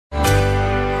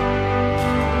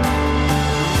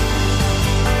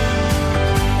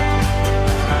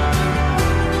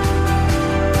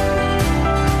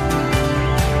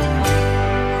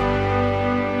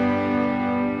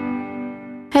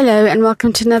and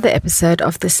welcome to another episode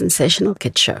of The Sensational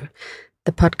Kid Show,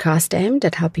 the podcast aimed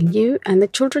at helping you and the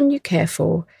children you care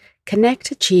for connect,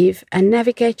 achieve, and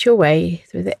navigate your way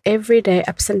through the everyday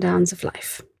ups and downs of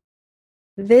life.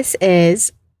 This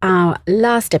is our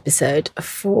last episode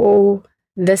for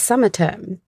the summer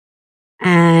term.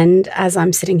 And as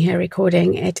I'm sitting here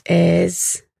recording, it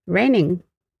is raining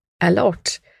a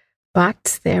lot,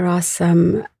 but there are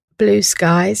some blue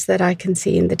skies that I can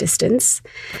see in the distance.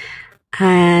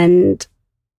 And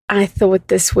I thought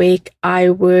this week I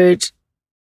would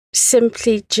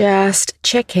simply just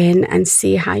check in and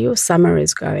see how your summer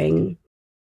is going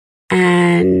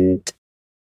and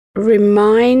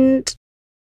remind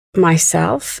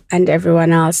myself and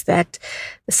everyone else that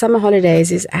the summer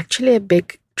holidays is actually a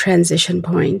big transition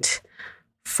point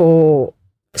for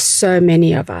so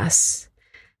many of us.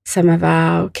 Some of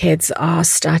our kids are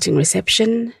starting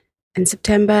reception in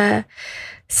September.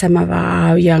 Some of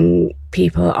our young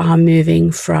people are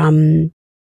moving from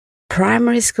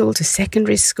primary school to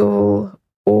secondary school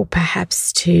or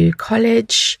perhaps to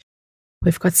college.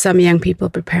 We've got some young people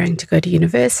preparing to go to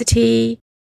university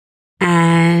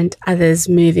and others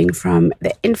moving from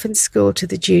the infant school to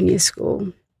the junior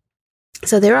school.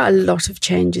 So there are a lot of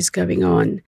changes going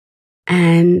on.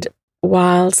 And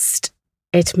whilst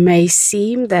it may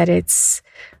seem that it's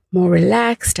more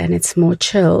relaxed and it's more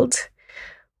chilled,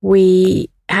 we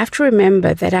have to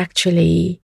remember that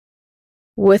actually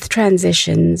with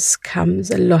transitions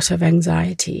comes a lot of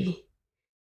anxiety.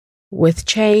 With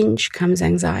change comes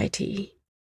anxiety.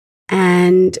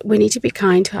 And we need to be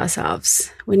kind to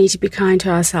ourselves. We need to be kind to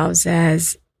ourselves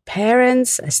as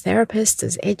parents, as therapists,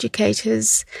 as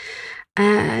educators,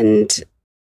 and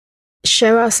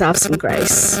show ourselves some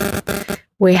grace.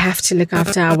 We have to look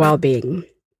after our well-being.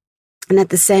 And at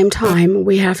the same time,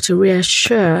 we have to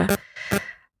reassure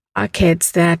our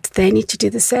kids that they need to do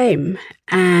the same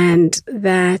and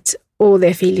that all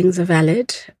their feelings are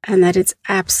valid and that it's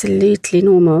absolutely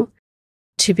normal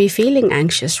to be feeling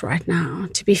anxious right now,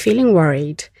 to be feeling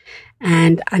worried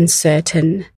and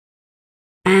uncertain,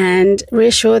 and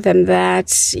reassure them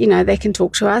that, you know, they can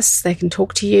talk to us, they can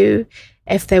talk to you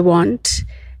if they want.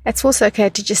 It's also okay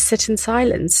to just sit in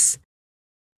silence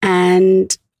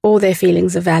and all their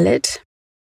feelings are valid.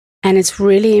 And it's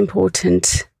really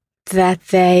important that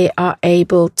they are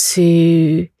able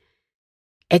to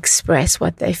express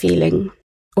what they're feeling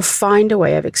or find a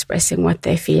way of expressing what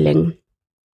they're feeling.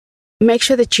 Make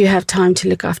sure that you have time to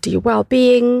look after your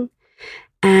well-being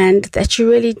and that you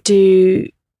really do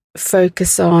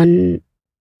focus on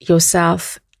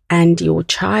yourself and your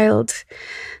child,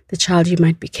 the child you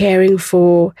might be caring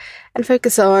for, and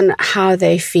focus on how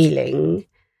they're feeling,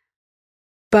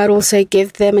 but also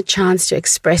give them a chance to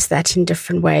express that in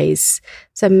different ways.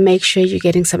 So make sure you're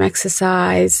getting some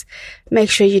exercise, make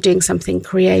sure you're doing something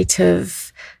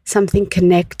creative, something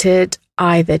connected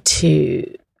either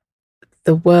to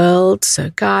the world, so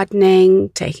gardening,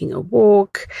 taking a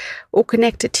walk, or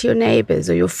connected to your neighbors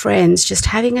or your friends, just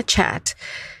having a chat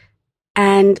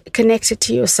and connected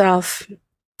to yourself.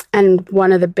 And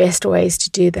one of the best ways to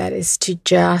do that is to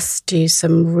just do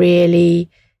some really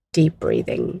deep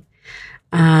breathing.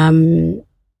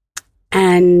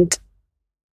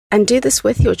 And do this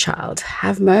with your child.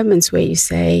 Have moments where you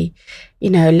say, you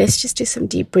know, let's just do some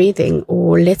deep breathing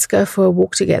or let's go for a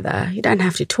walk together. You don't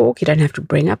have to talk. You don't have to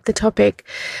bring up the topic,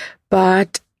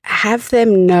 but have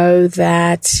them know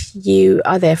that you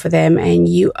are there for them and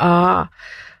you are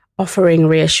offering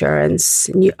reassurance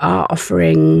and you are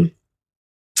offering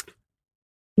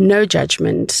no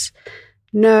judgment,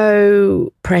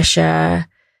 no pressure,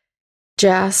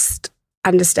 just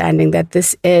understanding that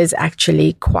this is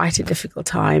actually quite a difficult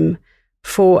time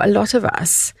for a lot of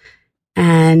us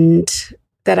and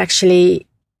that actually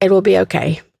it will be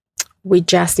okay. We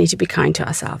just need to be kind to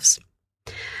ourselves.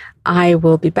 I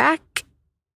will be back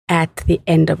at the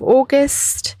end of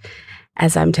August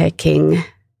as I'm taking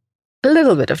a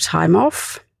little bit of time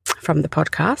off from the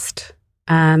podcast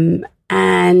and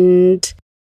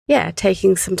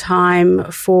taking some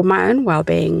time for my own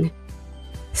well-being.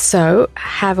 So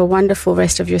have a wonderful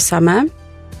rest of your summer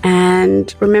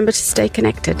and remember to stay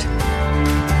connected.